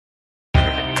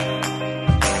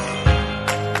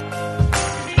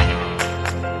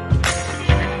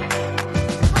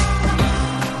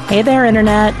Hey there,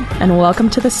 Internet, and welcome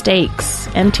to The Stakes,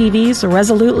 MTV's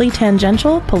resolutely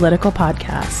tangential political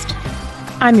podcast.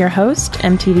 I'm your host,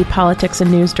 MTV Politics and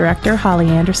News Director Holly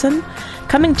Anderson,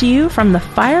 coming to you from the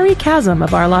fiery chasm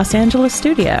of our Los Angeles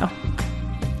studio.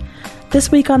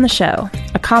 This week on the show,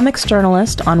 a comics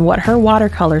journalist on what her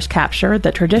watercolors capture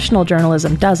that traditional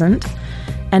journalism doesn't,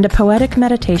 and a poetic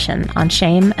meditation on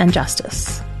shame and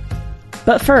justice.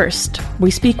 But first,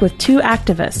 we speak with two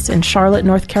activists in Charlotte,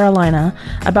 North Carolina,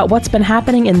 about what's been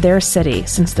happening in their city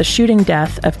since the shooting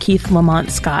death of Keith Lamont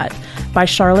Scott by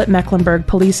Charlotte-Mecklenburg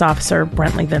police officer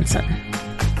Brentley Vinson.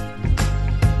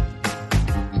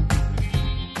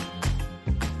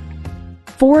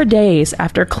 Four days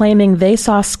after claiming they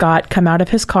saw Scott come out of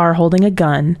his car holding a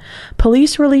gun,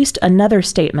 police released another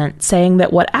statement saying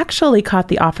that what actually caught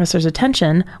the officer's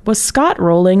attention was Scott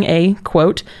rolling a,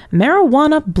 quote,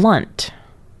 marijuana blunt.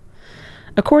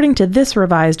 According to this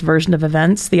revised version of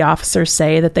events, the officers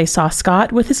say that they saw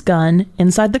Scott with his gun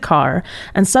inside the car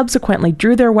and subsequently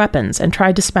drew their weapons and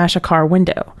tried to smash a car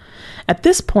window. At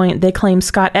this point, they claim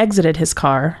Scott exited his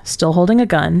car, still holding a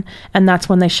gun, and that's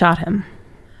when they shot him.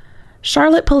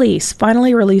 Charlotte police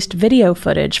finally released video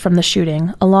footage from the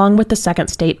shooting, along with the second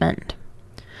statement.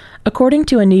 According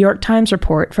to a New York Times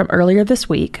report from earlier this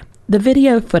week, the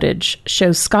video footage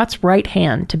shows Scott's right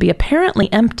hand to be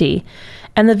apparently empty,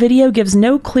 and the video gives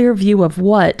no clear view of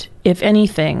what, if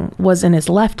anything, was in his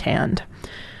left hand.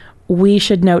 We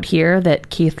should note here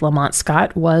that Keith Lamont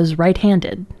Scott was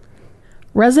right-handed.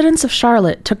 Residents of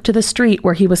Charlotte took to the street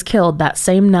where he was killed that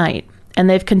same night, and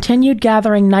they've continued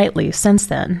gathering nightly since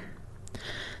then.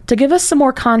 To give us some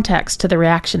more context to the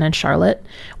reaction in Charlotte,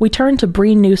 we turn to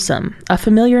Bree Newsome, a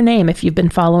familiar name if you've been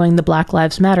following the Black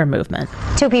Lives Matter movement.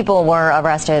 Two people were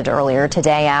arrested earlier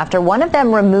today after one of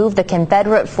them removed the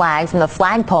Confederate flag from the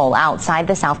flagpole outside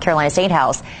the South Carolina State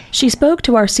House. She spoke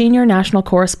to our senior national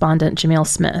correspondent, Jamil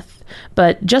Smith.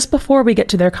 But just before we get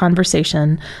to their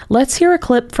conversation, let's hear a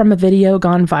clip from a video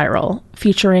gone viral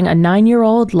featuring a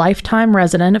 9-year-old lifetime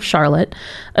resident of Charlotte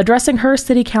addressing her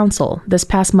city council this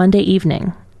past Monday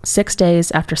evening, 6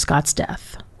 days after Scott's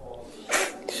death.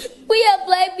 We are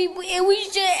black people and we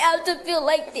shouldn't have to feel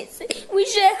like this. We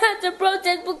shouldn't have to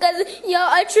protest because y'all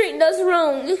are treating us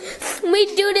wrong.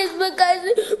 We do this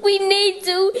because we need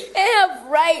to and have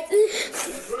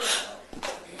rights.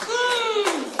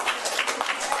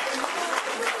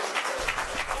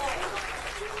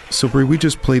 So, Bree, we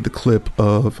just played the clip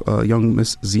of young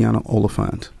Miss Ziana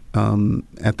Oliphant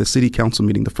at the city council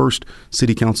meeting, the first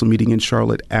city council meeting in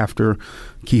Charlotte after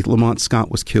Keith Lamont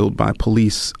Scott was killed by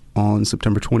police on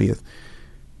September 20th.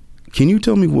 Can you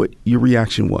tell me what your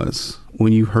reaction was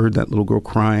when you heard that little girl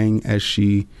crying as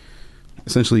she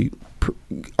essentially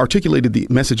articulated the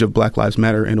message of Black Lives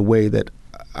Matter in a way that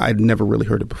I'd never really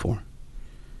heard it before?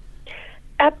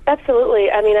 Absolutely.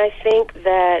 I mean, I think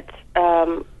that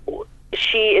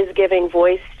she is giving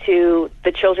voice to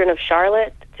the children of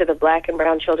Charlotte, to the black and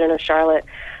brown children of Charlotte,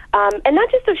 and not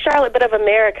just of Charlotte, but of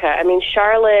America. I mean,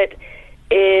 Charlotte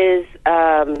is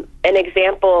an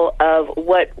example of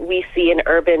what we see in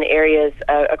urban areas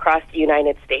across the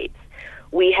United States.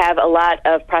 We have a lot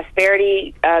of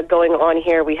prosperity going on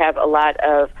here. We have a lot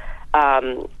of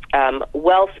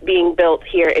wealth being built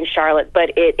here in Charlotte,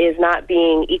 but it is not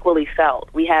being equally felt.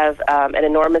 We have an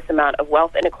enormous amount of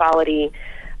wealth inequality.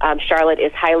 Charlotte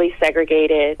is highly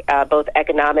segregated, both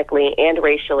economically and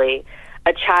racially.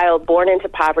 A child born into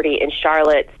poverty in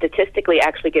Charlotte statistically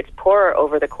actually gets poorer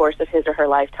over the course of his or her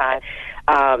lifetime.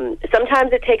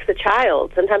 Sometimes it takes a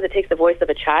child. Sometimes it takes the voice of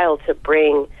a child to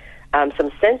bring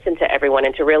some sense into everyone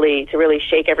and to really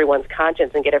shake everyone's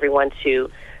conscience and get everyone to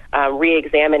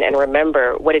re-examine and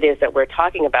remember what it is that we're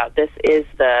talking about. This is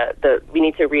we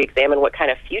need to re-examine what kind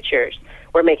of futures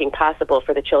we're making possible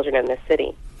for the children in this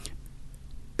city.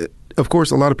 Of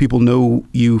course, a lot of people know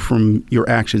you from your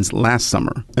actions last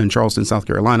summer in Charleston, South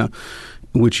Carolina,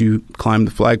 in which you climbed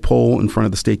the flagpole in front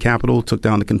of the state capitol, took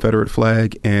down the Confederate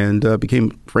flag, and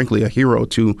became, frankly, a hero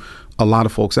to a lot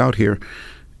of folks out here.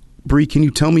 Bree, can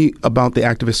you tell me about the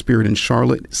activist spirit in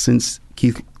Charlotte since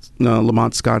Keith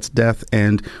Lamont Scott's death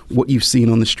and what you've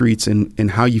seen on the streets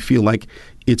and how you feel like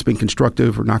it's been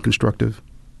constructive or not constructive?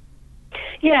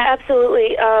 Yeah,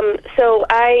 absolutely. So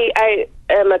I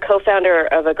am a co-founder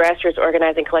of a grassroots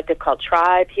organizing collective called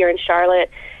Tribe here in Charlotte,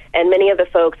 and many of the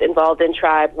folks involved in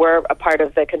Tribe were a part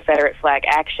of the Confederate flag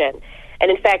action.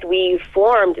 And in fact, we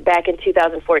formed back in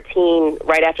 2014,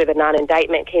 right after the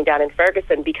non-indictment came down in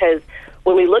Ferguson, because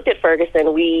when we looked at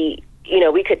Ferguson, we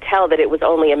could tell that it was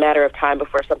only a matter of time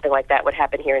before something like that would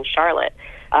happen here in Charlotte.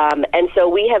 And so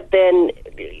we have been,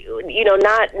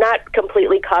 not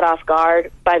completely caught off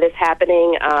guard by this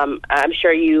happening. I'm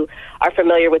sure you are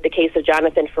familiar with the case of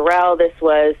Jonathan Ferrell. This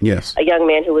was a young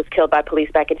man who was killed by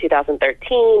police back in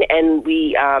 2013, and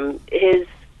his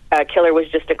killer was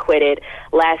just acquitted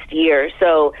last year.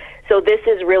 So this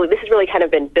has really kind of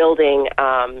been building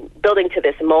to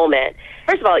this moment.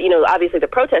 First of all, obviously the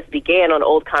protest began on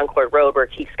Old Concord Road where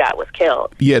Keith Scott was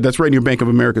killed. Yeah, that's right near Bank of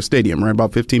America Stadium, right?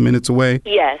 About 15 minutes away.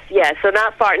 Yes. So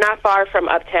not far from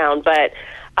Uptown, but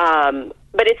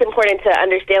it's important to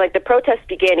understand, like, the protest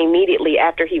began immediately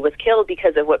after he was killed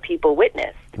because of what people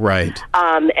witnessed. Right.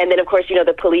 And then, of course,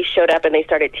 the police showed up and they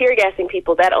started tear gassing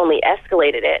people. That only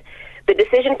escalated it. The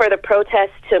decision for the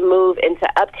protests to move into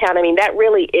Uptown, that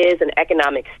really is an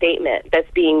economic statement that's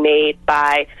being made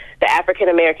by the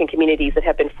African-American communities that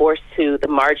have been forced to the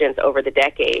margins over the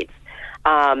decades.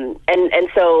 And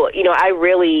so,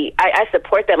 I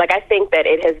support that. Like, I think that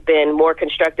it has been more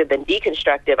constructive than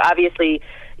deconstructive. Obviously,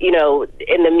 in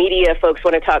the media, folks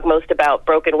want to talk most about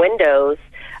broken windows,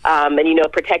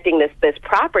 and, protecting this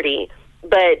property.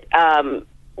 But,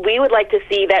 we would like to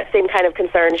see that same kind of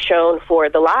concern shown for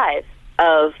the lives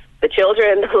of the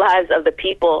children, the lives of the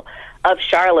people of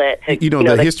Charlotte.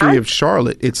 The history of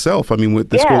Charlotte itself, with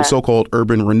this so-called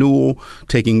urban renewal,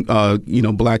 taking,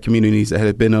 black communities that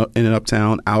had been in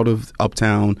Uptown out of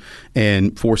Uptown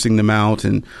and forcing them out,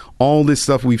 and all this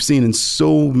stuff we've seen in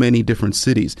so many different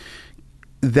cities.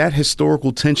 That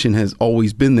historical tension has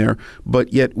always been there,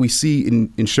 but yet we see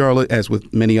in Charlotte, as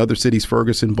with many other cities,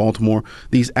 Ferguson, Baltimore,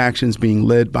 these actions being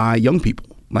led by young people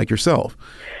like yourself.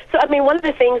 So, one of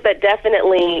the things that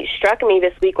definitely struck me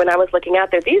this week when I was looking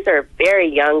out there, these are very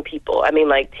young people.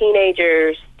 Like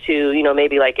teenagers to,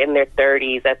 maybe like in their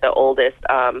 30s at the oldest.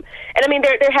 And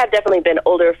there have definitely been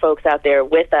older folks out there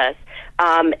with us.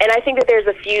 And I think that there's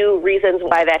a few reasons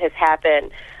why that has happened.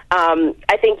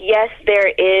 I think, yes, there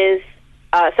is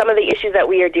some of the issues that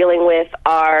we are dealing with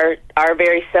are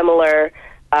very similar,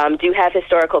 do have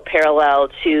historical parallel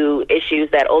to issues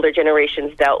that older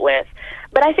generations dealt with.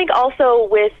 But I think also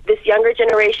with this younger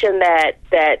generation that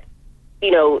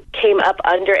came up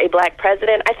under a black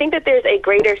president, I think that there's a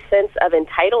greater sense of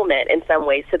entitlement in some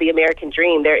ways to the American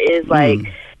dream. There is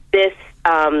this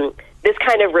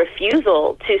kind of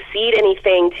refusal to cede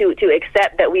anything, to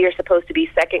accept that we are supposed to be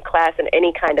second class in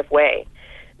any kind of way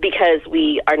because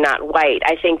we are not white.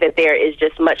 I think that there is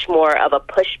just much more of a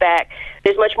pushback.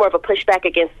 There's much more of a pushback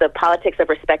against the politics of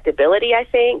respectability, I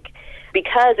think,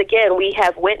 because, again, we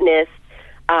have witnessed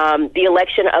the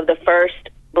election of the first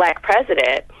black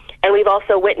president, and we've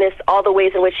also witnessed all the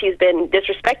ways in which he's been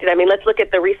disrespected. Let's look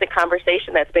at the recent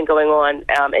conversation that's been going on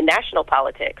in national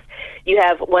politics. You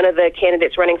have one of the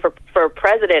candidates running for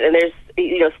president, and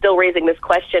there's still raising this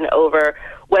question over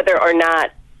whether or not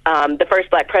the first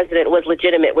black president was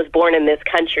legitimate, was born in this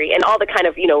country, and all the kind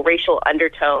of racial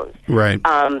undertones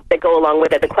that go along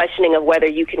with it. The questioning of whether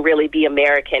you can really be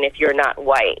American if you're not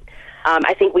white.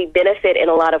 I think we benefit in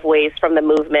a lot of ways from the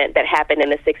movement that happened in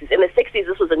the 60s. In the 60s,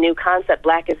 this was a new concept,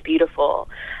 Black is beautiful,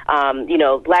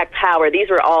 Black power.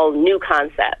 These were all new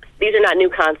concepts. These are not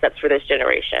new concepts for this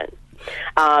generation.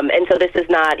 And so this is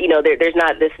not, there's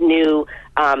not this new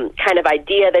kind of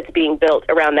idea that's being built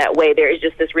around that way. There is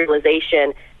just this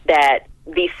realization that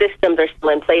these systems are still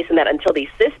in place and that until these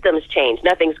systems change,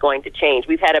 nothing's going to change.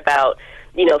 We've had about,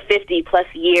 50 plus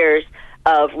years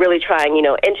of really trying,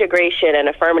 integration and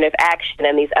affirmative action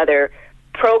and these other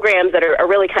programs that are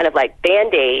really kind of like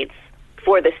Band-Aids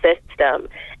for the system.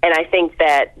 And I think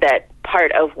that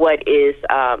part of what is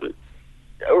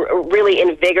really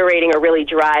invigorating or really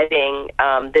driving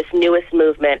this newest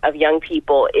movement of young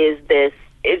people is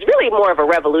really more of a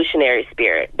revolutionary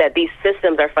spirit, that these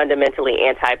systems are fundamentally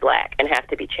anti-black and have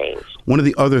to be changed. One of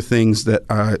the other things that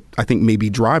I think may be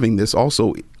driving this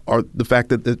also are the fact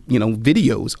that the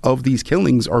videos of these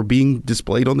killings are being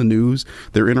displayed on the news.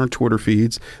 They're in our Twitter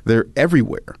feeds. They're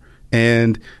everywhere.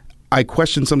 And I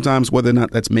question sometimes whether or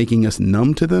not that's making us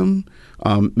numb to them,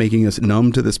 making us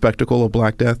numb to the spectacle of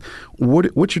Black death.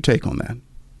 What's your take on that?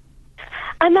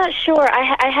 I'm not sure.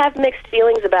 I have mixed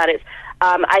feelings about it.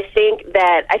 I think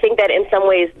that in some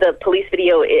ways the police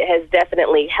video has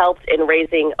definitely helped in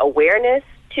raising awareness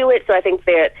to it. So I think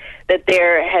that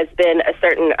there has been a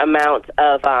certain amount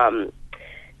of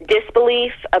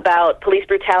disbelief about police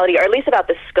brutality, or at least about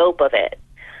the scope of it,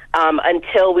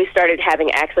 until we started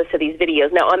having access to these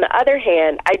videos. Now, on the other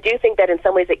hand, I do think that in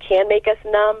some ways it can make us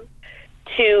numb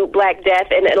to Black death,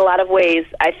 and in a lot of ways,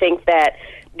 I think that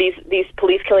these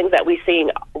police killings that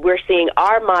we're seeing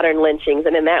are modern lynchings,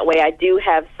 and in that way, I do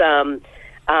have some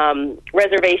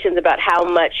reservations about how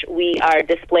much we are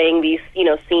displaying these,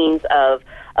 scenes of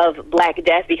of Black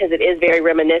death because it is very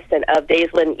reminiscent of days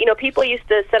when, people used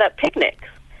to set up picnics.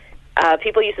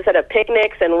 People used to set up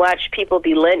picnics and watch people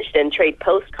be lynched and trade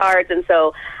postcards. And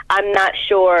so I'm not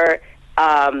sure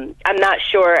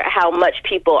how much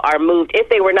people are moved if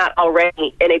they were not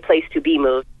already in a place to be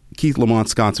moved. Keith Lamont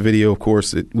Scott's video, of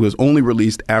course, it was only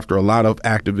released after a lot of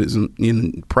activism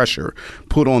and pressure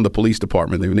put on the police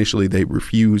department. Initially, they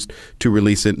refused to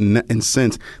release it, and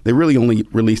since they really only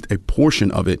released a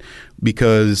portion of it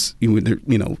because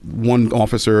one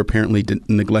officer apparently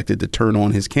neglected to turn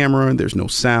on his camera and there's no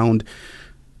sound.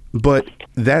 But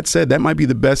that said, that might be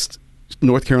the best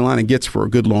North Carolina gets for a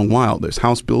good long while. There's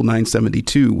House Bill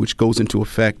 972, which goes into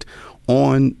effect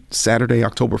on Saturday,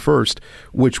 October 1st,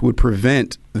 which would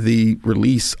prevent the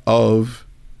release of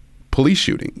police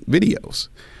shooting videos.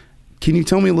 Can you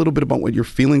tell me a little bit about what your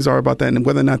feelings are about that and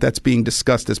whether or not that's being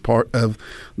discussed as part of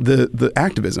the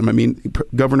activism? I mean,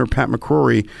 Governor Pat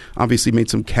McCrory obviously made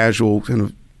some casual kind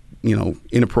of,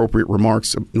 inappropriate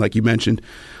remarks, like you mentioned,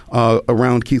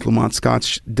 around Keith Lamont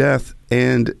Scott's death.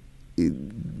 And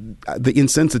the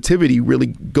insensitivity really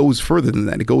goes further than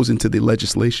that. It goes into the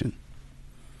legislation.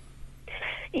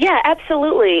 Yeah,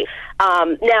 absolutely.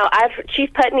 Now,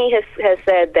 Chief Putney has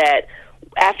said that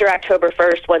after October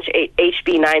 1st, once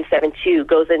HB 972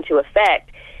 goes into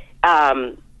effect,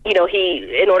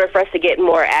 in order for us to get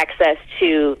more access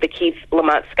to the Keith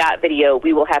Lamont Scott video,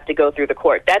 we will have to go through the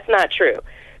court. That's not true.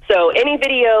 So any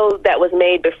video that was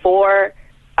made before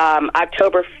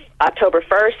October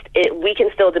 1st, we can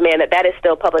still demand that is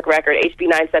still public record. HB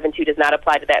 972 does not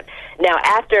apply to that. Now,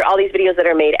 after all these videos that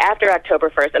are made after October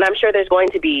 1st, and I'm sure there's going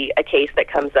to be a case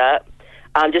that comes up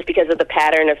just because of the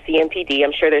pattern of CMPD,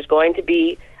 I'm sure there's going to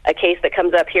be a case that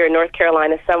comes up here in North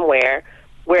Carolina somewhere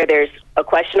where there's a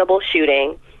questionable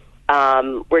shooting.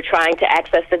 We're trying to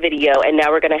access the video, and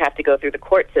now we're going to have to go through the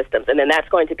court systems, and then that's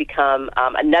going to become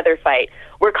another fight.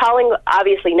 We're calling,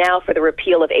 obviously, now for the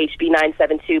repeal of HB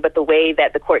 972, but the way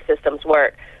that the court systems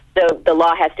work, the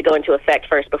law has to go into effect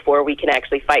first before we can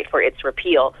actually fight for its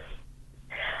repeal.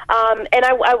 And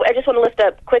I just want to lift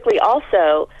up quickly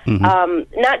also,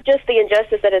 not just the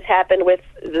injustice that has happened with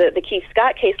the Keith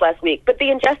Scott case last week, but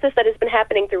the injustice that has been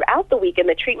happening throughout the week in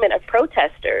the treatment of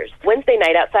protesters. Wednesday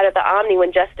night outside of the Omni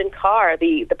when Justin Carr,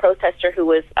 the protester who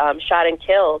was shot and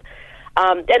killed,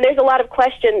 and there's a lot of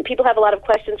people have a lot of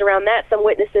questions around that. Some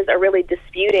witnesses are really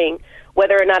disputing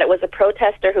whether or not it was a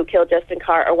protester who killed Justin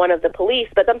Carr or one of the police,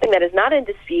 but something that is not in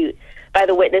dispute by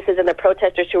the witnesses and the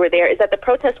protesters who were there is that the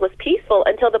protest was peaceful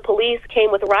until the police came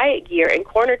with riot gear and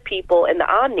cornered people in the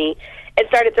Omni and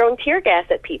started throwing tear gas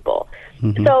at people.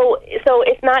 So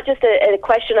it's not just a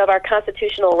question of our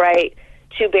constitutional right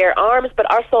to bear arms, but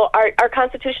also our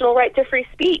constitutional right to free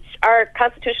speech, our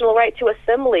constitutional right to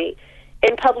assembly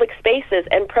in public spaces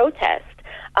and protest.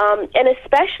 And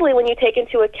especially when you take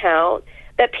into account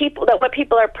that what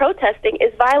people are protesting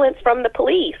is violence from the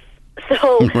police.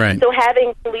 So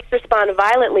having police respond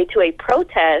violently to a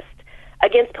protest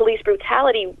against police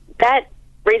brutality, that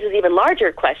raises even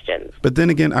larger questions. But then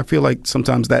again, I feel like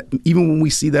sometimes that even when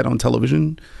we see that on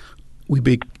television,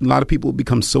 a lot of people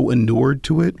become so inured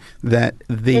to it that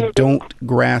they don't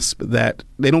grasp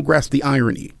the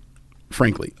irony,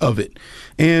 frankly, of it.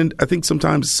 And I think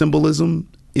sometimes symbolism,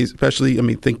 especially,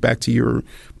 think back to your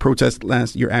protest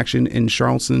your action in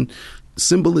Charleston,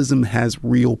 symbolism has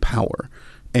real power.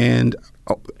 And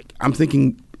I'm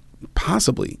thinking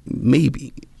possibly,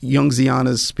 maybe, young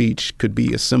Ziana's speech could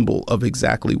be a symbol of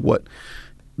exactly what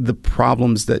the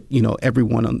problems that,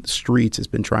 everyone on the streets has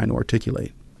been trying to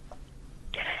articulate.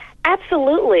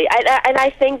 Absolutely. And I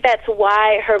think that's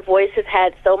why her voice has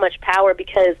had so much power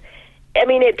because,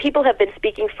 people have been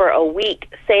speaking for a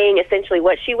week saying essentially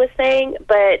what she was saying,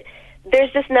 but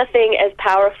there's just nothing as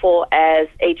powerful as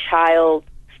a child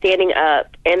standing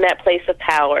up in that place of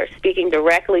power, speaking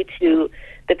directly to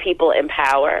the people in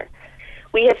power.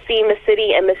 We have seen the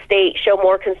city and the state show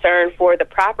more concern for the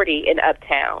property in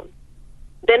Uptown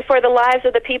than for the lives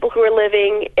of the people who are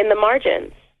living in the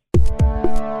margins.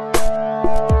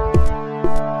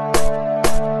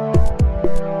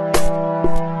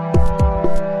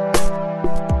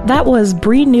 That was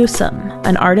Bree Newsome,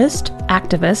 an artist,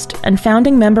 activist, and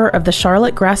founding member of the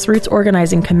Charlotte Grassroots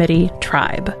Organizing Committee,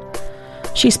 Tribe.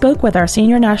 She spoke with our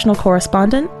senior national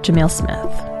correspondent, Jamil Smith.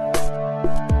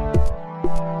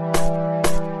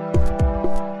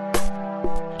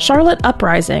 Charlotte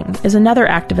Uprising is another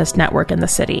activist network in the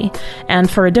city,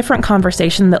 and for a different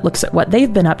conversation that looks at what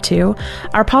they've been up to,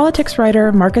 our politics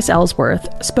writer Marcus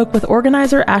Ellsworth spoke with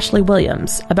organizer Ashley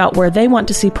Williams about where they want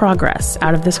to see progress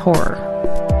out of this horror.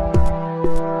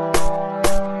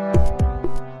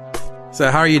 So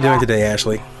how are you doing today,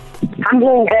 Ashley? I'm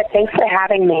doing good. Thanks for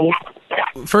having me.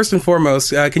 First and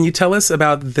foremost, can you tell us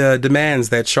about the demands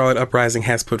that Charlotte Uprising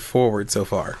has put forward so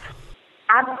far?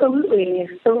 Absolutely.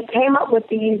 So we came up with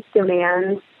these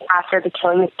demands after the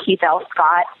killing of Keith L.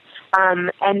 Scott.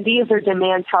 And these are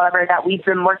demands, however, that we've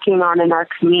been working on in our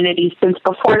community since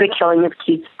before the killing of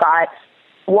Keith Scott.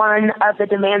 One of the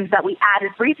demands that we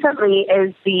added recently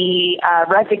is the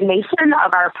resignation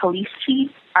of our police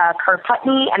chief, Kurt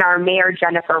Putney, and our mayor,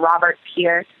 Jennifer Roberts,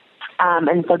 here.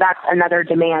 And so that's another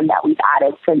demand that we've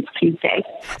added since Tuesday.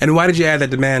 And why did you add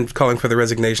that demand calling for the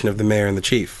resignation of the mayor and the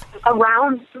chief?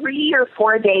 Around 3 or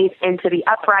 4 days into the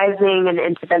uprising and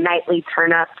into the nightly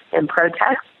turn-ups and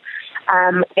protests,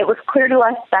 it was clear to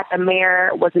us that the mayor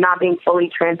was not being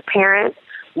fully transparent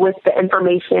with the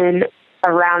information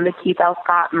around the Keith L.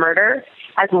 Scott murder,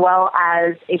 as well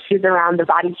as issues around the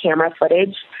body camera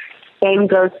footage. Same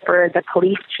goes for the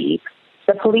police chief.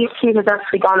 The police chief has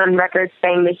actually gone on record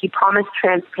saying that he promised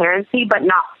transparency, but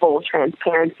not full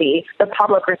transparency. The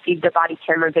public received the body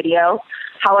camera video.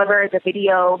 However, the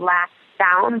video lacked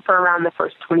sound for around the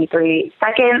first 23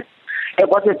 seconds. It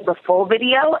wasn't the full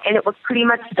video, and it was pretty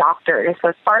much doctored. So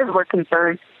as far as we're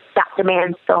concerned, that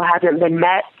demand still hasn't been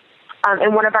met.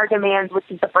 And one of our demands, which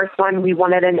is the first one, we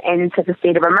wanted an end to the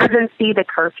state of emergency, the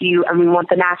curfew, and we want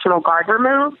the National Guard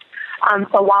removed.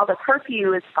 So while the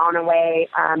curfew has gone away,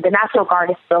 the National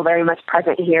Guard is still very much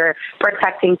present here,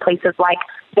 protecting places like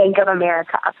Bank of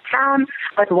America uptown,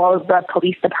 as well as the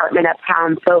police department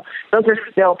uptown. So those are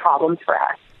still problems for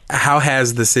us. How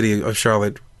has the city of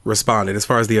Charlotte responded as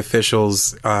far as the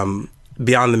officials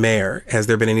beyond the mayor? Has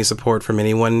there been any support from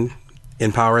anyone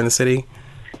in power in the city?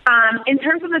 In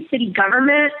terms of the city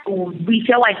government, we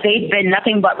feel like they've been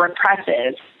nothing but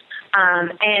repressive.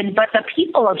 But the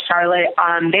people of Charlotte,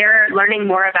 they're learning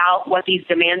more about what these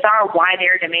demands are, why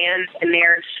they're demands, and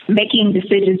they're making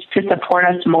decisions to support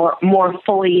us more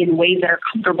fully in ways that are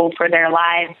comfortable for their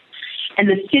lives. And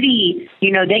the city,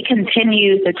 they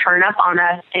continue to turn up on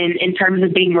us in terms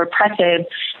of being repressive.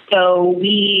 So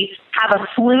we have a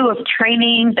slew of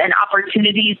trainings and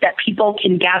opportunities that people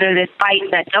can gather this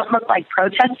fight that don't look like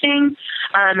protesting.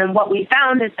 And what we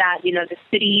found is that, the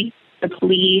city, the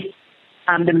police,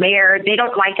 the mayor, they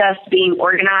don't like us being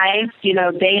organized.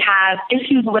 They have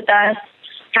issues with us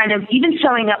kind of even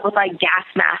showing up with like gas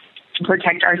masks to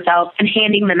protect ourselves and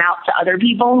handing them out to other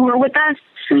people who are with us.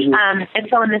 Mm-hmm. And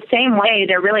so in the same way,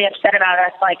 they're really upset about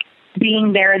us, like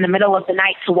being there in the middle of the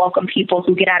night to welcome people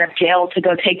who get out of jail to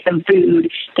go take them food,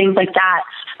 things like that.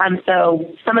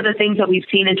 So some of the things that we've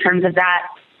seen in terms of that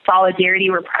solidarity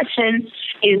repression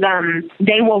is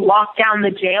they will lock down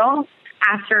the jail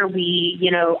after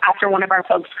after one of our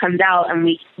folks comes out and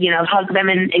we, hug them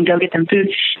and go get them food.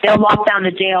 They'll lock down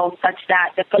the jail such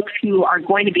that the folks who are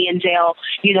going to be in jail,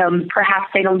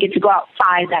 perhaps they don't get to go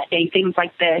outside that day, things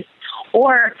like this.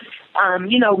 Or,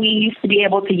 we used to be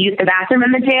able to use the bathroom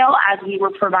in the jail as we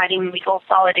were providing legal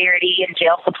solidarity and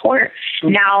jail support.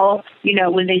 Now,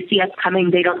 when they see us coming,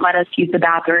 they don't let us use the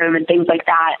bathroom and things like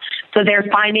that. So they're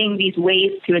finding these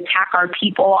ways to attack our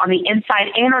people on the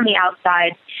inside and on the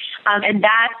outside. And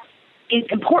that is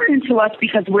important to us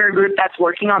because we're a group that's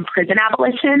working on prison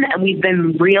abolition, and we've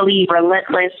been really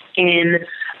relentless in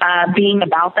being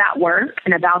about that work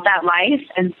and about that life.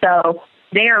 And so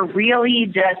they are really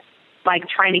just like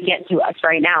trying to get to us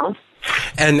right now.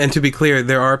 And to be clear,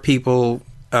 there are people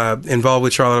involved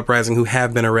with Charlotte Uprising who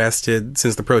have been arrested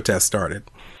since the protest started.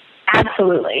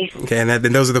 Absolutely. Okay, and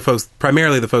those are the folks,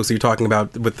 primarily the folks that you're talking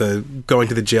about with the going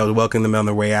to the jail to welcome them on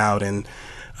their way out and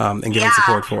getting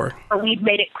support for. We've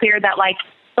made it clear that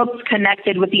folks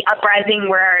connected with the uprising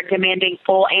were demanding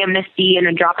full amnesty and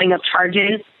a dropping of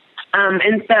charges.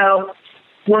 And so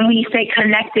when we say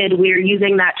connected, we're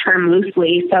using that term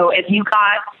loosely. So if you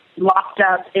got locked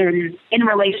up in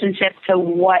relationship to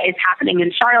what is happening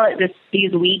in Charlotte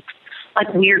these weeks,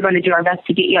 we're going to do our best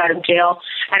to get you out of jail.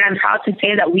 And I'm proud to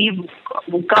say that we've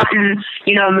gotten,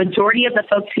 a majority of the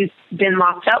folks who've been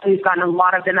locked up, we've gotten a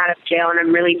lot of them out of jail, and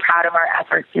I'm really proud of our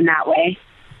efforts in that way.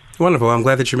 Wonderful. I'm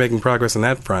glad that you're making progress on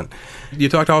that front. You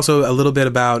talked also a little bit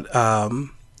about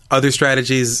other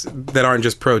strategies that aren't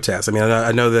just protests. I mean,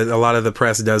 I know that a lot of the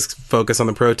press does focus on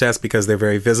the protests because they're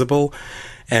very visible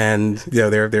and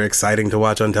they're exciting to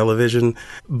watch on television.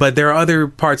 But there are other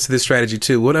parts to this strategy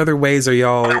too. What other ways are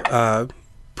y'all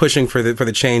pushing for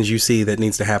the change you see that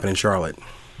needs to happen in Charlotte?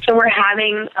 So we're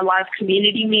having a lot of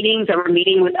community meetings, and we're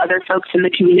meeting with other folks in the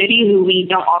community who we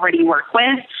don't already work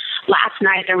with. Last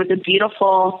night there was a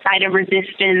beautiful site of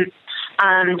resistance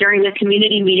during the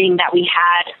community meeting that we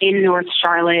had in North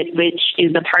Charlotte, which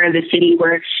is the part of the city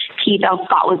where Keith L.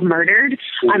 Scott was murdered.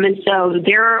 And so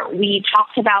there we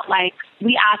talked about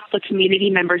we asked the community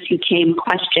members who came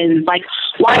questions like,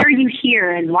 why are you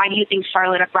here? And why do you think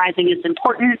Charlotte Uprising is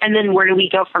important? And then where do we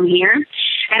go from here?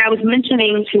 And I was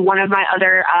mentioning to one of my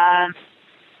other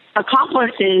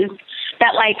accomplices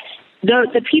that, like,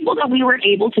 the people that we were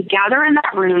able to gather in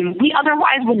that room, we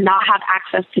otherwise would not have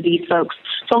access to these folks.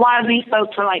 So a lot of these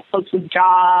folks are like folks with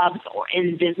jobs or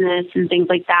in business and things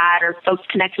like that, or folks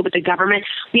connected with the government.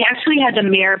 We actually had the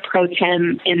mayor pro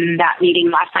tem in that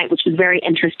meeting last night, which was very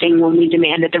interesting when we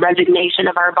demanded the resignation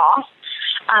of our boss.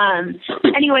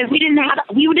 Anyway, we didn't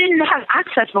have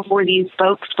access before these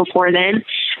folks before then.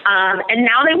 And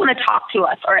now they want to talk to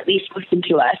us, or at least listen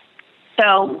to us.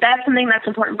 So that's something that's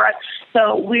important for us.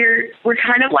 So we're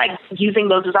kind of like using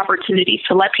those as opportunities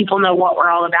to let people know what we're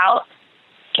all about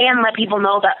and let people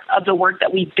know that of the work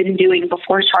that we've been doing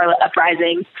before Charlotte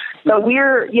Uprising. So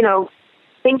we're,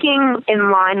 thinking in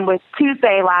line with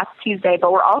last Tuesday,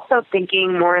 but we're also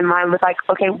thinking more in line with like,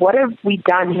 okay, what have we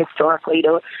done historically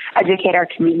to educate our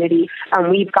community?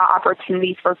 We've got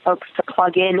opportunities for folks to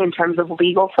plug in terms of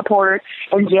legal support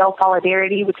and jail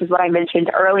solidarity, which is what I mentioned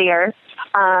earlier.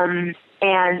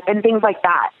 And things like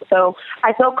that. So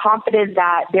I feel confident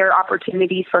that there are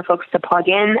opportunities for folks to plug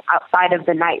in outside of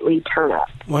the nightly turn-up.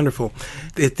 Wonderful.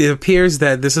 It appears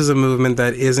that this is a movement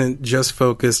that isn't just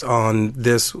focused on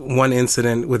this one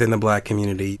incident within the Black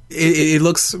community. It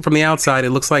looks, from the outside, it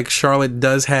looks like Charlotte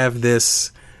does have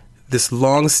this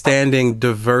long-standing,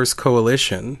 diverse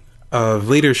coalition of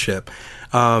leadership.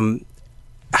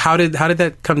 How did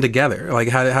that come together? Like,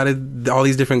 how did all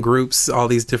these different groups, all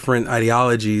these different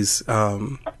ideologies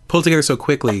pull together so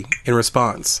quickly in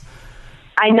response?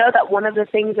 I know that one of the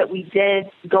things that we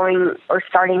did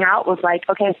starting out was like,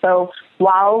 okay, so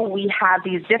while we have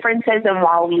these differences and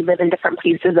while we live in different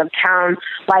places of town,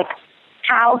 like,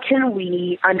 how can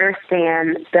we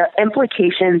understand the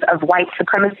implications of white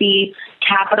supremacy,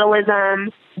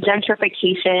 capitalism,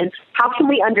 gentrification? How do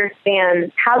we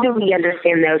understand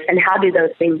those, and how do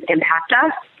those things impact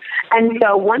us? And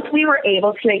so once we were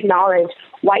able to acknowledge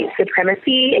white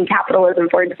supremacy and capitalism,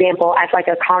 for example, as like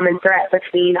a common threat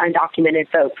between undocumented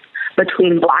folks,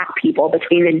 between Black people,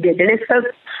 between Indigenous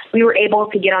folks, we were able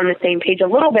to get on the same page a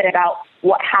little bit about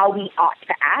how we ought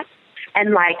to act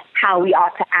and like how we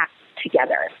ought to act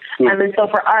together. And so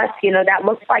for us, that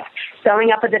looks like showing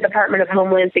up at the Department of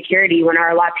Homeland Security when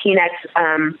our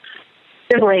Latinx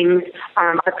siblings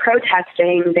are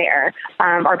protesting there,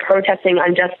 are protesting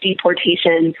unjust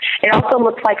deportations. It also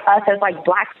looks like us as like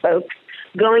Black folks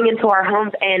going into our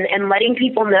homes and letting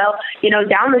people know,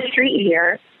 down the street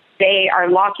here, they are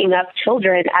locking up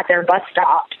children at their bus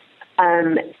stops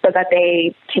so that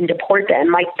they can deport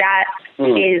them. Like, that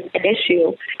is an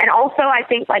issue. And also, I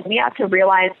think, like, we have to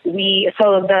realize the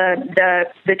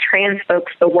trans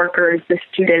folks, the workers, the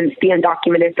students, the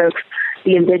undocumented folks,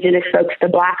 the Indigenous folks, the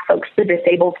Black folks, the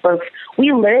disabled folks,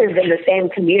 we live in the same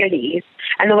communities.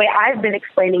 And the way I've been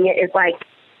explaining it is like,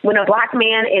 when a Black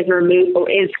man is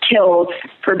killed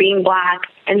for being Black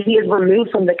and he is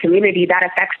removed from the community, that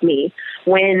affects me.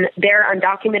 When there are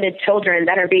undocumented children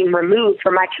that are being removed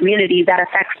from my community, that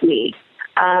affects me.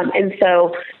 And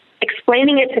so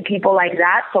explaining it to people like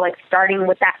that, so like starting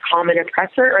with that common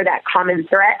oppressor or that common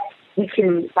threat, we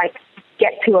can like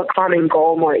get to a common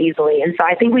goal more easily. And so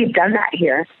I think we've done that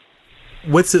here.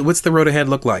 What's the road ahead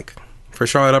look like for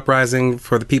Charlotte Uprising,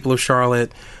 for the people of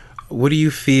Charlotte? What do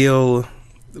you feel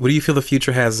the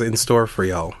future has in store for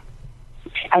y'all?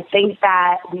 I think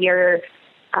that we are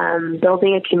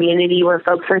building a community where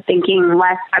folks are thinking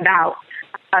less about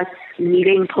us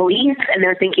needing police and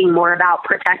they're thinking more about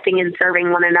protecting and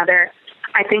serving one another.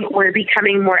 I think we're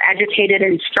becoming more educated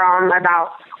and strong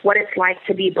about what it's like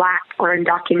to be Black or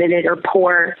undocumented or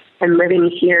poor and living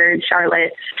here in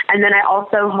Charlotte. And then I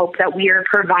also hope that we are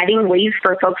providing ways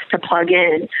for folks to plug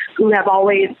in who have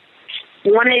always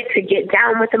wanted to get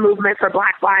down with the movement for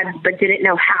Black lives but didn't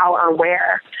know how or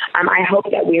where. I hope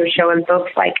that we are showing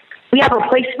folks like, we have a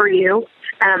place for you,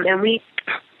 and we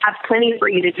have plenty for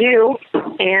you to do,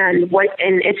 and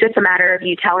it's just a matter of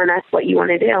you telling us what you want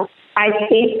to do. I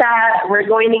think that we're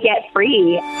going to get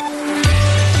free.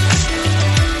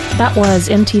 That was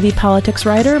MTV Politics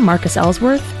writer Marcus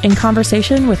Ellsworth in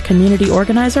conversation with community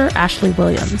organizer Ashley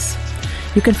Williams.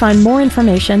 You can find more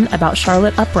information about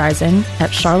Charlotte Uprising at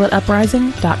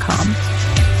charlotteuprising.com.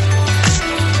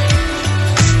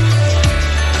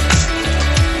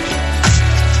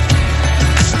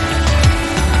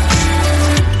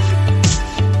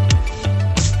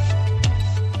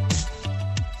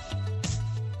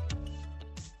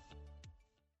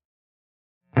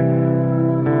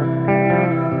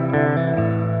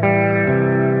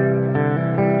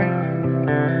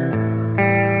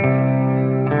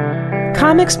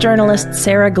 Comics journalist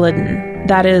Sarah Glidden,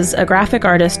 that is, a graphic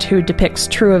artist who depicts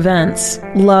true events,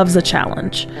 loves a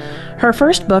challenge. Her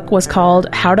first book was called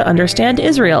How to Understand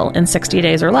Israel in 60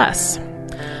 Days or Less.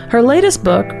 Her latest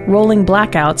book, Rolling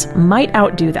Blackouts, might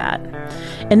outdo that.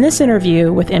 In this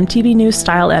interview with MTV News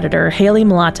Style editor Haley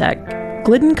Mlotek,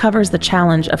 Glidden covers the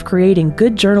challenge of creating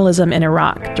good journalism in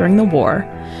Iraq during the war,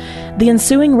 the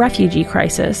ensuing refugee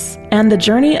crisis, and the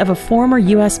journey of a former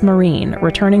U.S. Marine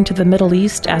returning to the Middle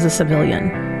East as a civilian.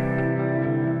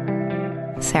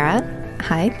 Sarah,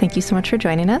 hi. Thank you so much for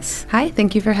joining us. Hi.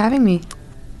 Thank you for having me.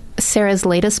 Sarah's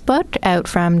latest book, out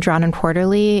from Drawn and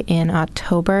Quarterly in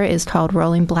October, is called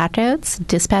Rolling Blackouts,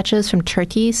 Dispatches from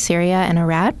Turkey, Syria, and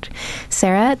Iraq.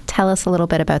 Sarah, tell us a little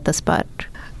bit about this book.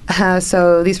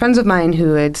 So these friends of mine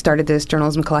who had started this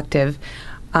journalism collective,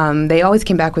 they always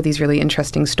came back with these really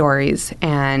interesting stories.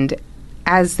 And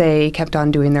as they kept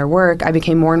on doing their work, I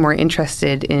became more and more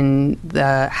interested in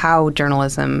how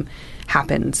journalism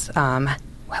happens.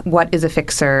 What is a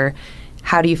fixer?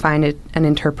 How do you find an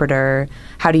interpreter?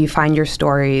 How do you find your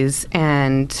stories?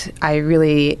 And I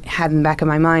really had in the back of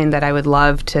my mind that I would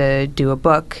love to do a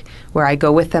book where I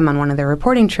go with them on one of their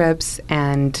reporting trips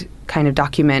and kind of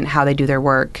document how they do their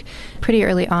work. Pretty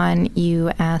early on, you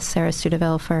asked Sarah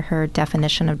Studeville for her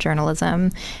definition of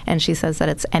journalism, and she says that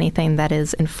it's anything that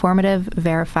is informative,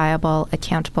 verifiable,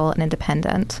 accountable, and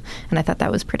independent. And I thought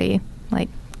that was pretty,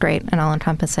 great and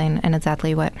all-encompassing, and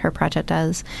exactly what her project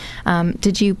does.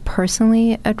 Did you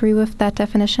personally agree with that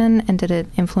definition, and did it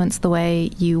influence the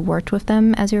way you worked with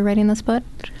them as you were writing this book?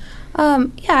 Yeah,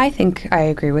 I think I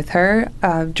agree with her.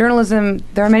 Journalism,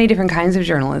 there are many different kinds of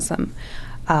journalism.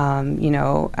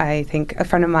 I think a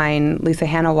friend of mine, Lisa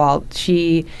Hannawalt,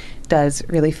 she does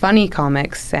really funny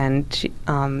comics, and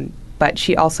but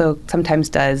she also sometimes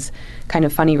does kind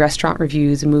of funny restaurant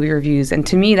reviews and movie reviews. And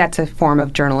to me, that's a form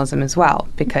of journalism as well,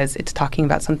 because it's talking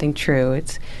about something true.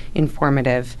 It's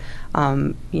informative.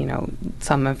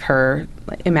 Some of her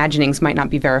imaginings might not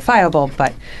be verifiable,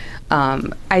 but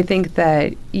I think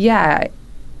that,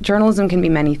 journalism can be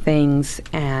many things.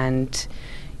 And,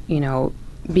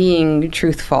 being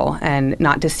truthful and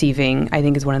not deceiving, I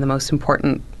think, is one of the most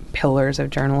important pillars of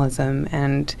journalism.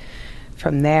 And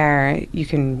from there, you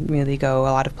can really go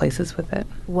a lot of places with it.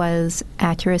 Was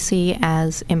accuracy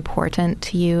as important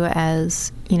to you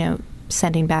as,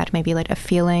 sending back maybe a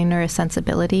feeling or a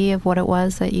sensibility of what it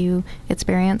was that you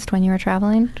experienced when you were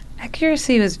traveling?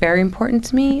 Accuracy was very important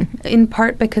to me, in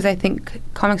part because I think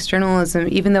comics journalism,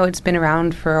 even though it's been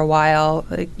around for a while,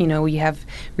 we have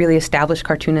really established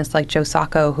cartoonists like Joe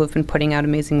Sacco who have been putting out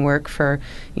amazing work for,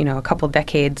 a couple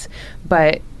decades,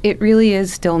 but it really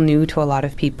is still new to a lot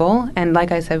of people. And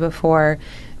like I said before,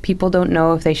 people don't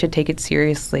know if they should take it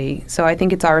seriously. So I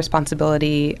think it's our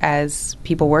responsibility as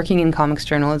people working in comics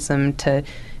journalism to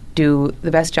do the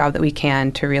best job that we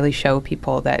can to really show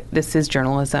people that this is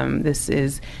journalism, this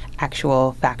is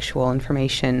actual factual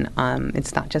information.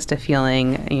 It's not just a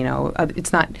feeling,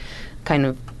 it's not kind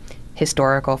of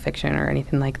historical fiction or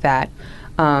anything like that.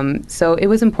 So it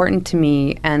was important to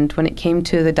me, and when it came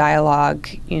to the dialogue,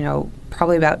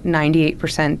 probably about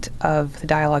 98% of the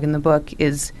dialogue in the book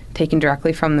is taken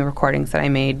directly from the recordings that I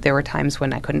made. There were times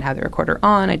when I couldn't have the recorder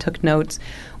on, I took notes,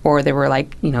 or there were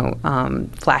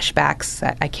flashbacks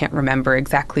that I can't remember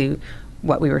exactly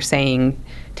what we were saying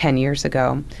 10 years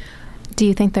ago. Do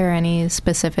you think there are any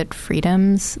specific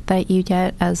freedoms that you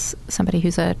get as somebody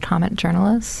who's a comic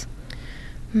journalist?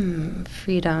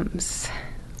 Freedoms.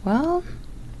 Well,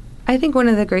 I think one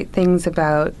of the great things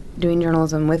about doing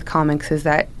journalism with comics is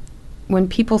that when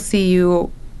people see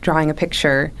you drawing a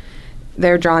picture,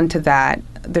 they're drawn to that.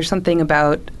 There's something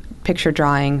about picture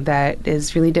drawing that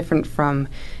is really different from,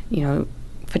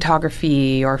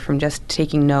 photography or from just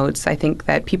taking notes. I think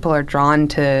that people are drawn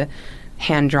to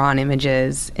hand-drawn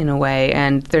images in a way,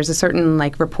 and there's a certain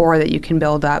rapport that you can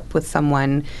build up with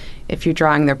someone if you're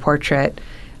drawing their portrait,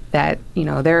 that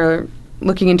they're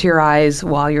looking into your eyes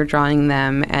while you're drawing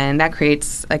them, and that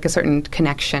creates a certain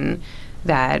connection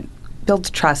that builds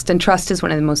trust. And trust is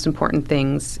one of the most important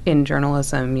things in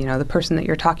journalism. The person that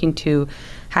you're talking to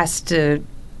has to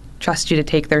trust you to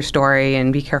take their story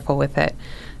and be careful with it.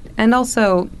 And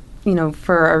also,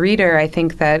 for a reader, I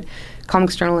think that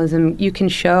comics journalism, you can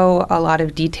show a lot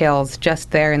of details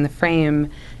just there in the frame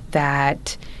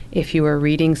that if you were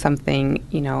reading something,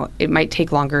 it might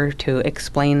take longer to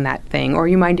explain that thing, or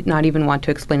you might not even want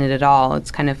to explain it at all.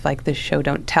 It's kind of like the show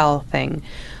don't tell thing.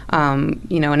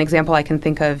 An example I can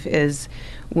think of is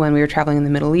when we were traveling in the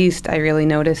Middle East, I really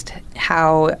noticed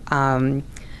how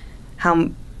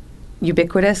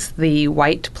ubiquitous the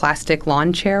white plastic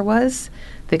lawn chair was.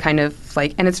 the kind of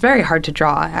like, and it's very hard to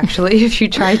draw actually if you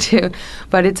try to,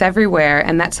 but it's everywhere,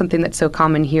 and that's something that's so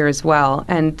common here as well.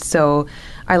 And so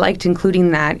I liked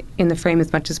including that in the frame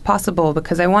as much as possible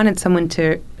because I wanted someone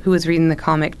who was reading the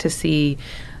comic to see,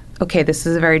 okay, this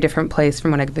is a very different place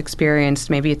from what I've experienced.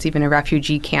 Maybe it's even a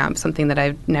refugee camp, something that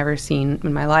I've never seen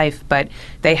in my life, but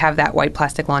they have that white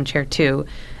plastic lawn chair too.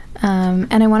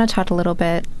 And I want to talk a little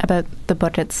bit about the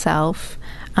book itself.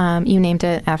 You named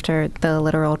it after the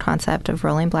literal concept of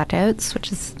rolling blackouts,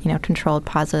 which is, controlled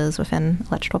pauses within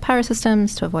electrical power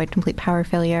systems to avoid complete power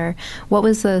failure. What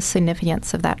was the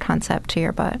significance of that concept to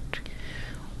your book?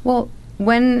 Well,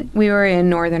 when we were in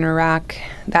northern Iraq,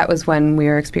 that was when we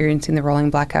were experiencing the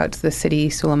rolling blackouts. The city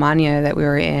Suleimania that we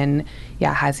were in,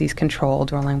 has these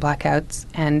controlled rolling blackouts.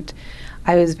 And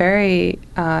I was very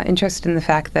interested in the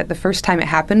fact that the first time it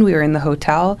happened, we were in the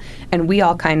hotel, and we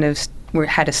all kind of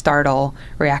had a startle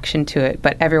reaction to it.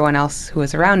 But everyone else who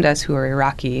was around us, who were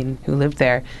Iraqi and who lived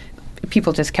there,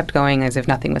 people just kept going as if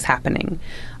nothing was happening,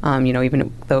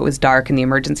 even though it was dark and the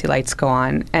emergency lights go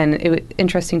on. And it was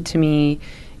interesting to me,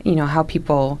 how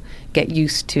people get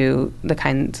used to the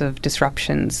kinds of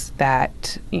disruptions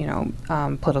that,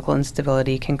 political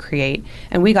instability can create.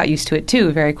 And we got used to it,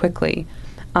 too, very quickly.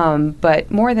 But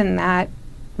more than that,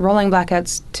 rolling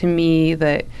blackouts, to me,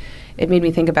 it made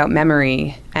me think about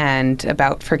memory and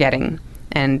about forgetting.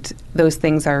 And those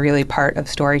things are really part of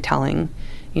storytelling.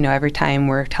 Every time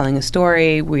we're telling a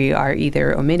story, we are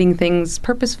either omitting things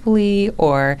purposefully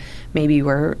or maybe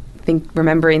we're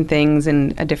remembering things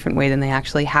in a different way than they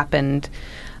actually happened.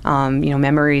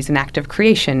 Memory is an act of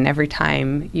creation. Every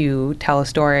time you tell a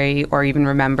story or even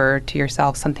remember to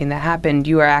yourself something that happened,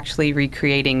 you are actually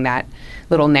recreating that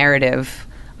little narrative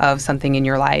of something in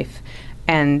your life.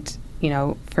 And,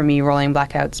 for me, rolling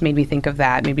blackouts made me think of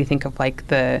that, made me think of like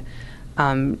the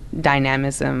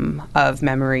dynamism of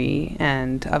memory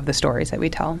and of the stories that we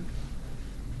tell.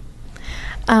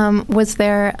 Was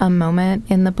there a moment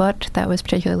in the book that was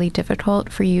particularly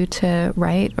difficult for you to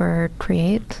write or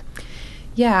create?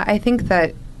 Yeah, I think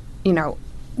that,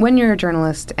 when you're a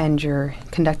journalist and you're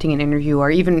conducting an interview,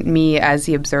 or even me as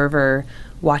the observer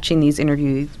watching these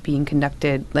interviews being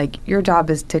conducted, like your job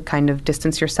is to kind of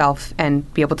distance yourself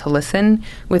and be able to listen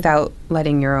without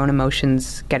letting your own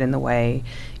emotions get in the way.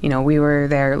 We were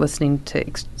there listening to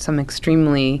some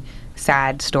extremely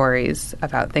sad stories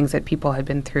about things that people had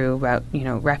been through, about,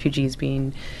 refugees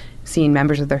seeing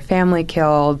members of their family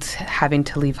killed, having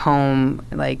to leave home,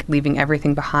 like leaving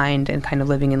everything behind and kind of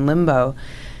living in limbo.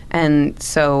 And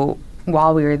so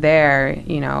while we were there,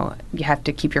 you have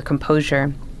to keep your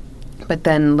composure. But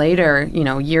then later,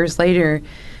 years later,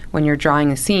 when you're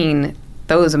drawing a scene,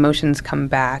 those emotions come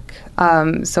back.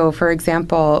 So, for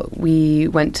example, we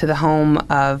went to the home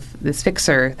of this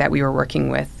fixer that we were working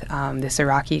with, this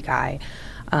Iraqi guy,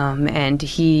 and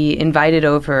he invited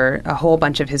over a whole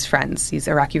bunch of his friends, these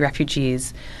Iraqi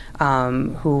refugees,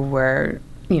 who were,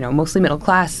 mostly middle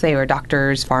class. They were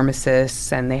doctors,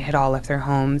 pharmacists, and they had all left their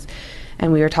homes.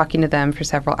 And we were talking to them for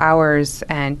several hours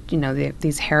and,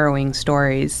 these harrowing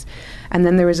stories. And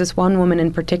then there was this one woman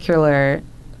in particular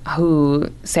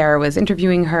who Sarah was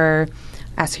interviewing her,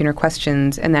 asking her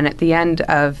questions. And then at the end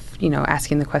of,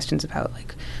 asking the questions about,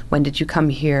 like, when did you come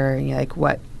here? Like,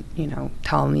 what,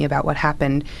 tell me about what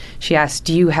happened. She asked,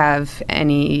 do you have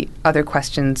any other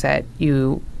questions that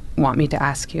you want me to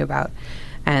ask you about?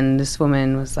 And this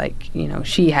woman was like,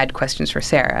 she had questions for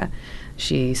Sarah.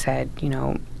 She said,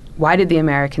 why did the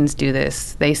Americans do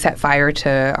this? They set fire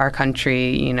to our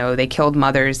country. They killed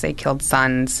mothers. They killed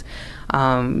sons.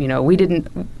 We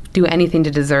didn't do anything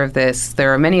to deserve this.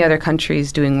 There are many other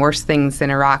countries doing worse things than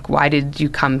Iraq. Why did you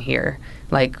come here?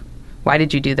 Like, why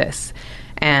did you do this?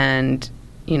 And,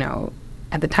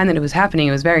 at the time that it was happening,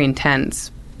 it was very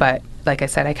intense. But like I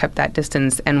said, I kept that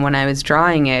distance. And when I was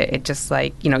drawing it, it just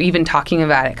even talking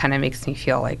about it kind of makes me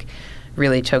feel like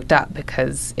really choked up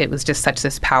because it was just such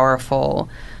this powerful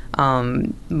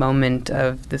moment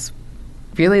of this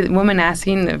really woman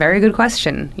asking a very good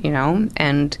question,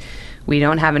 and we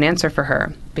don't have an answer for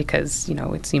her because,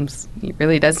 it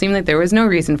really does seem like there was no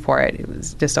reason for it. It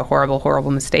was just a horrible,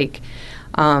 horrible mistake.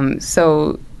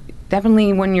 So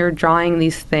definitely when you're drawing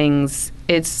these things,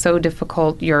 it's so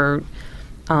difficult.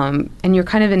 And you're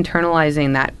kind of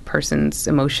internalizing that person's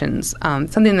emotions.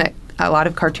 Something that a lot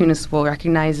of cartoonists will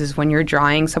recognize is when you're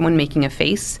drawing someone making a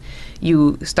face,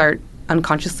 you start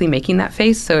unconsciously making that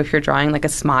face. So if you're drawing like a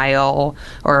smile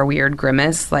or a weird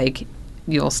grimace, like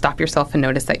you'll stop yourself and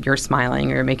notice that you're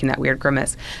smiling or you're making that weird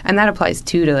grimace. And that applies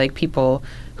too to like people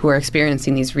who are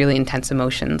experiencing these really intense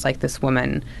emotions like this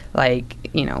woman,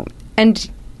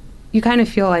 and you kind of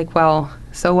feel like, well,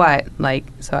 so what? Like,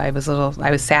 so I was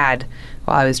sad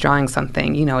while I was drawing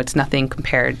something. You know, it's nothing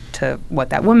compared to what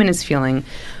that woman is feeling.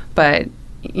 But,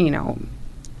 you know,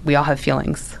 we all have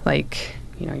feelings. Like,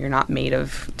 you know, you're not made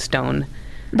of stone.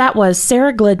 That was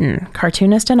Sarah Glidden,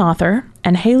 cartoonist and author,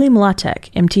 and Haley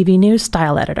Mlotek, MTV News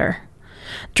Style editor.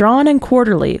 Drawn and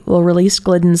Quarterly will release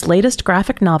Glidden's latest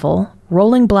graphic novel,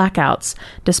 Rolling Blackouts,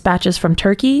 Dispatches from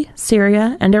Turkey,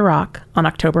 Syria, and Iraq, on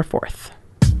October 4th.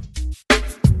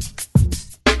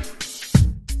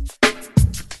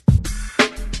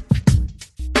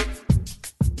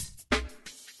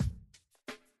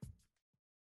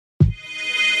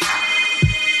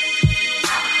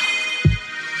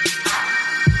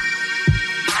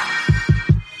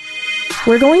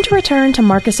 We're going to return to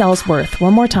Marcus Ellsworth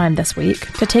one more time this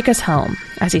week to take us home,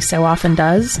 as he so often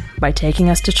does, by taking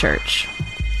us to church.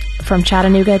 From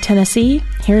Chattanooga, Tennessee,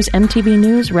 here's MTV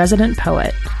News resident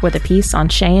poet with a piece on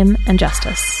shame and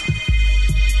justice.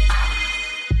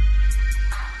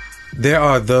 There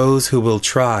are those who will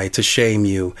try to shame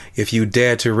you if you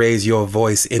dare to raise your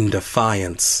voice in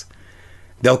defiance.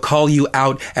 They'll call you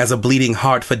out as a bleeding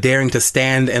heart for daring to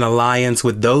stand in alliance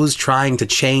with those trying to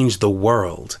change the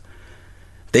world.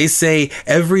 They say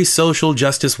every social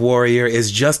justice warrior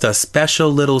is just a special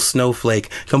little snowflake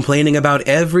complaining about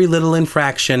every little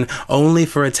infraction only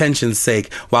for attention's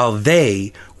sake, while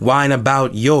they whine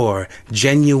about your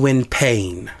genuine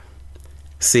pain.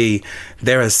 See,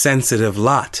 they're a sensitive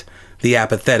lot, the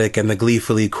apathetic and the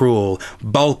gleefully cruel,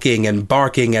 bulking and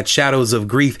barking at shadows of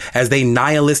grief as they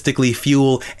nihilistically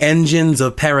fuel engines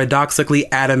of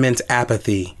paradoxically adamant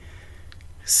apathy.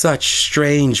 Such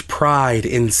strange pride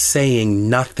in saying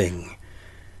nothing.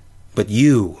 But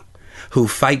you, who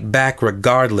fight back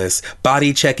regardless,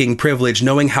 body-checking privilege,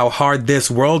 knowing how hard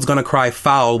this world's gonna cry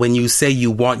foul when you say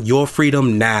you want your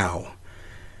freedom now.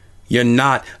 You're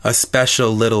not a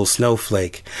special little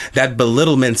snowflake. That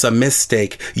belittlement's a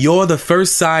mistake. You're the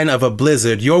first sign of a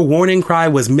blizzard. Your warning cry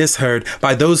was misheard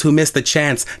by those who missed the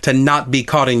chance to not be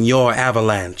caught in your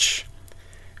avalanche.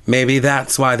 Maybe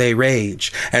that's why they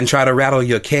rage and try to rattle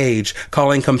your cage,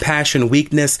 calling compassion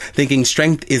weakness, thinking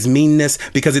strength is meanness,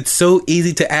 because it's so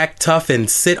easy to act tough and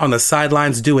sit on the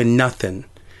sidelines doing nothing.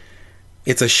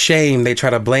 It's a shame they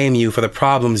try to blame you for the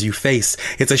problems you face.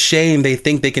 It's a shame they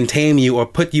think they can tame you or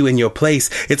put you in your place.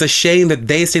 It's a shame that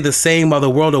they stay the same while the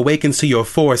world awakens to your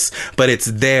force, but it's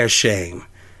their shame,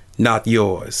 not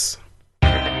yours.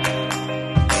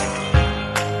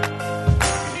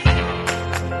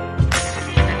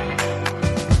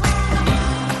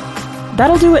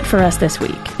 That'll do it for us this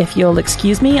week. If you'll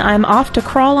excuse me, I'm off to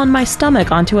crawl on my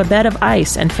stomach onto a bed of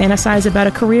ice and fantasize about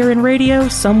a career in radio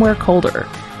somewhere colder.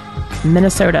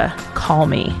 Minnesota, call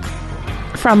me.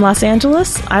 From Los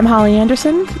Angeles, I'm Holly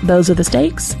Anderson. Those are the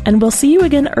stakes, and we'll see you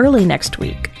again early next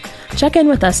week. Check in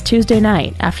with us Tuesday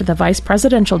night after the vice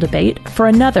presidential debate for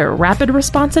another rapid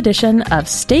response edition of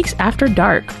Stakes After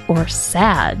Dark, or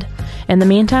SAD. In the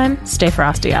meantime, stay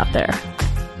frosty out there.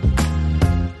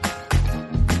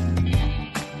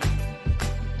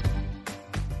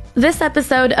 This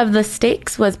episode of The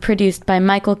Stakes was produced by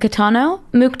Michael Catano,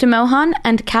 Mukta Mohan,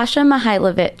 and Kasia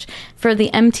Mihailovich for the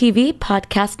MTV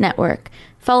Podcast Network.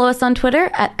 Follow us on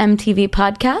Twitter at MTV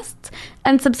Podcasts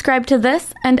and subscribe to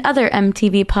this and other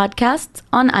MTV podcasts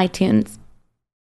on iTunes.